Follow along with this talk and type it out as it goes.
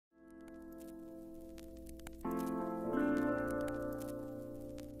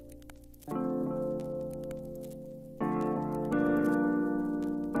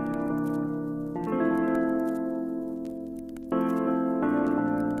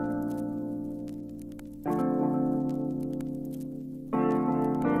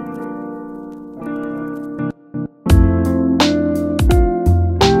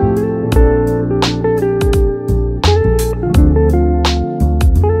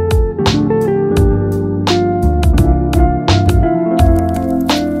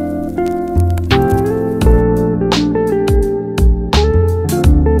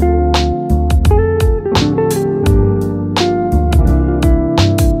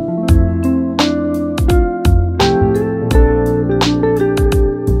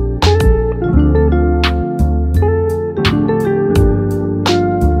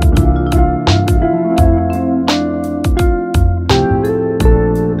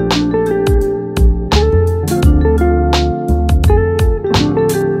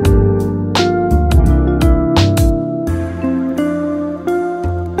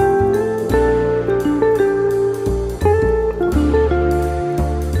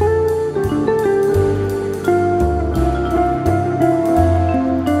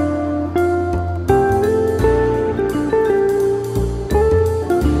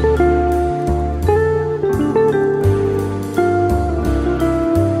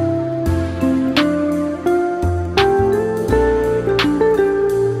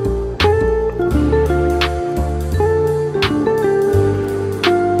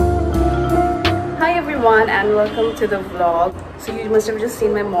to the vlog. So you must have just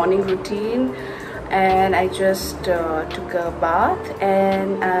seen my morning routine, and I just took a bath,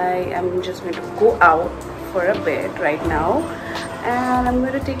 and I am just going to go out for a bit right now, and I'm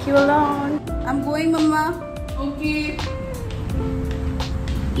going to take you along. I'm going, Mama. Okay.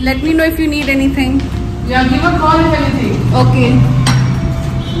 Let me know if you need anything. Yeah, give a call if anything. Okay.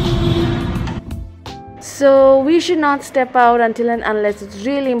 So we should not step out until and unless it's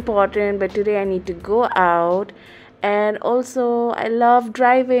really important, but today I need to go out, and also I love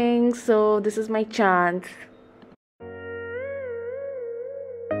driving, so this is my chance.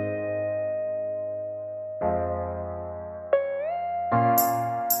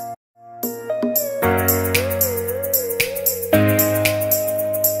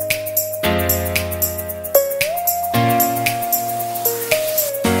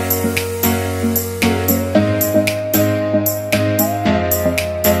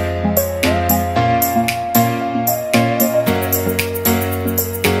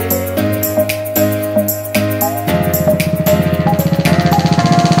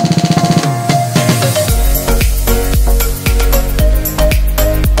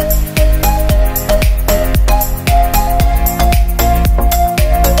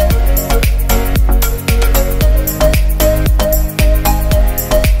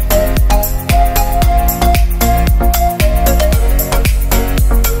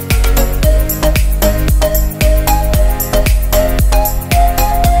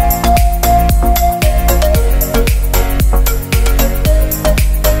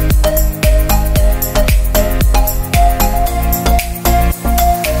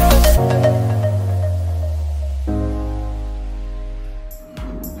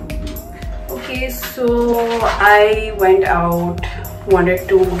 So I went out, wanted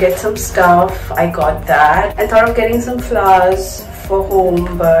to get some stuff. I got that. I thought of getting some flowers for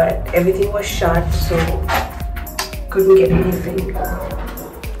home, but everything was shut, so couldn't get anything.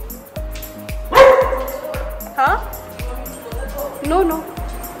 Huh? No.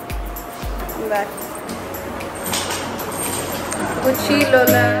 I'm back. Gucci,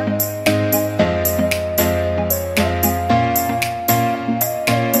 Lola.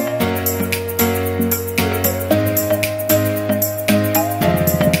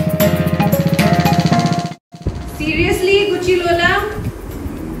 Seriously, Gucci Lola?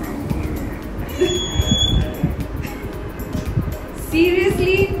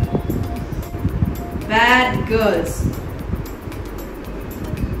 Seriously? Bad girls.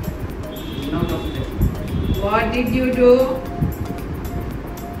 What did you do?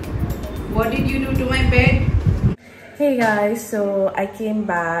 What did you do to my bed? Hey guys, so I came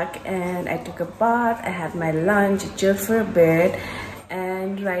back and I took a bath. I had my lunch, chilled for a bit,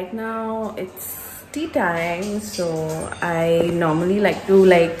 and right now it's tea time. So I normally like to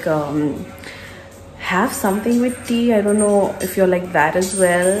have something with tea. I don't know if you're like that as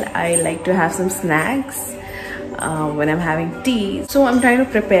well. I like to have some snacks when I'm having tea. So I'm trying to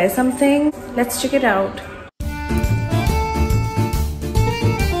prepare something. Let's check it out.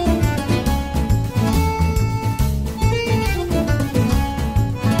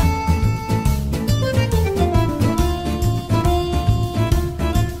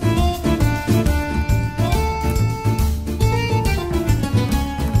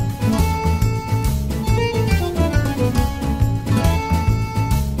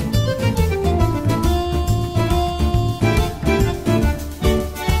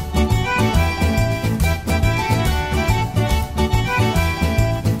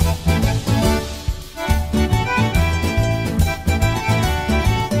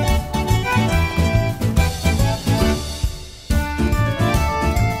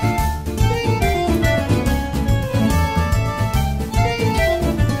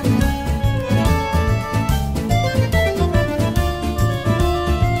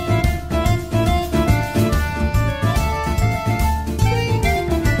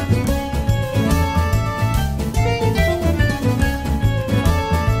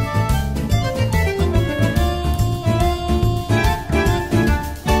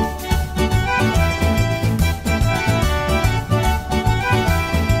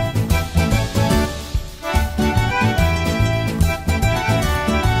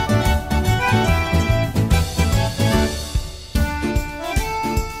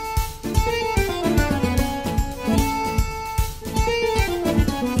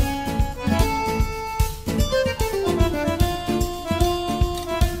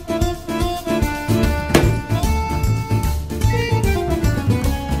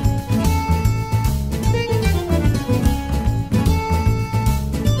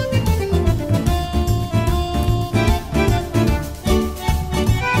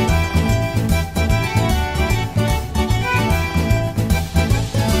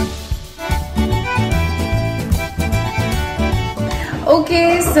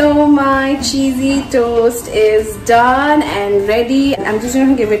 Okay, so my cheesy toast is done and ready. I'm just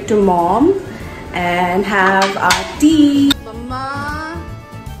gonna give it to mom and have our tea. Mama,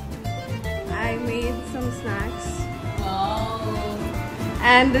 I made some snacks. Wow.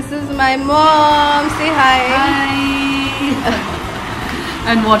 And this is my mom. Say hi. Hi.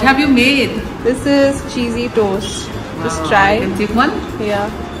 And what have you made? This is cheesy toast. Just Wow, try. I can take one? Yeah.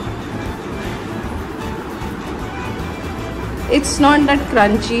 It's not that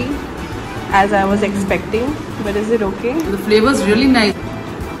crunchy as I was expecting, but is it okay? The flavor is really nice.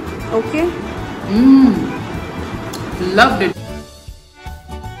 Okay. Loved it.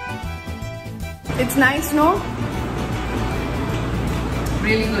 It's nice, no?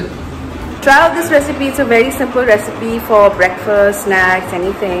 Really good. Try out this recipe. It's a very simple recipe for breakfast, snacks,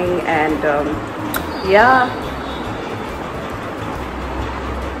 anything, and yeah.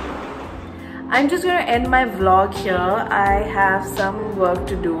 I'm just going to end my vlog here. I have some work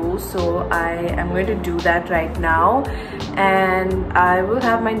to do, so I am going to do that right now, and I will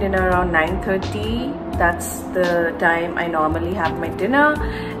have my dinner around 9:30. That's the time I normally have my dinner,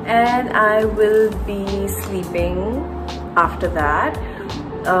 and I will be sleeping after that.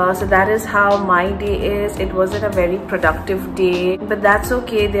 So that is how my day is. It wasn't a very productive day, but that's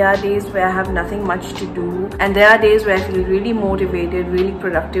okay. There are days where I have nothing much to do, and there are days where I feel really motivated, really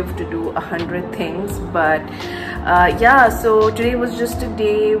productive to do 100 things. But yeah, so today was just a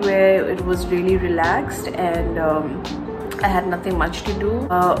day where it was really relaxed, and I had nothing much to do.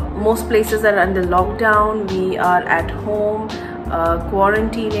 Most places are under lockdown. We are at home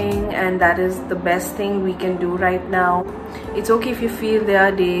quarantining, and that is the best thing we can do right now. It's okay if you feel there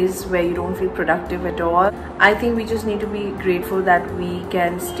are days where you don't feel productive at all. I think we just need to be grateful that we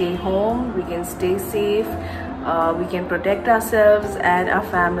can stay home, we can stay safe, we can protect ourselves and our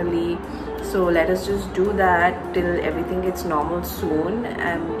family. So let us just do that till everything gets normal soon.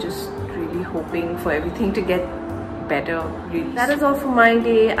 I'm just really hoping for everything to get better, really. That is all for my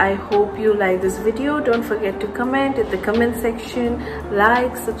day. I hope you like this video. Don't forget to comment in the comment section,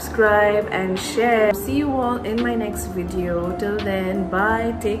 like, subscribe and share. See you all in my next video. Till then,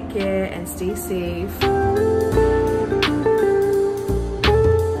 bye, take care and stay safe.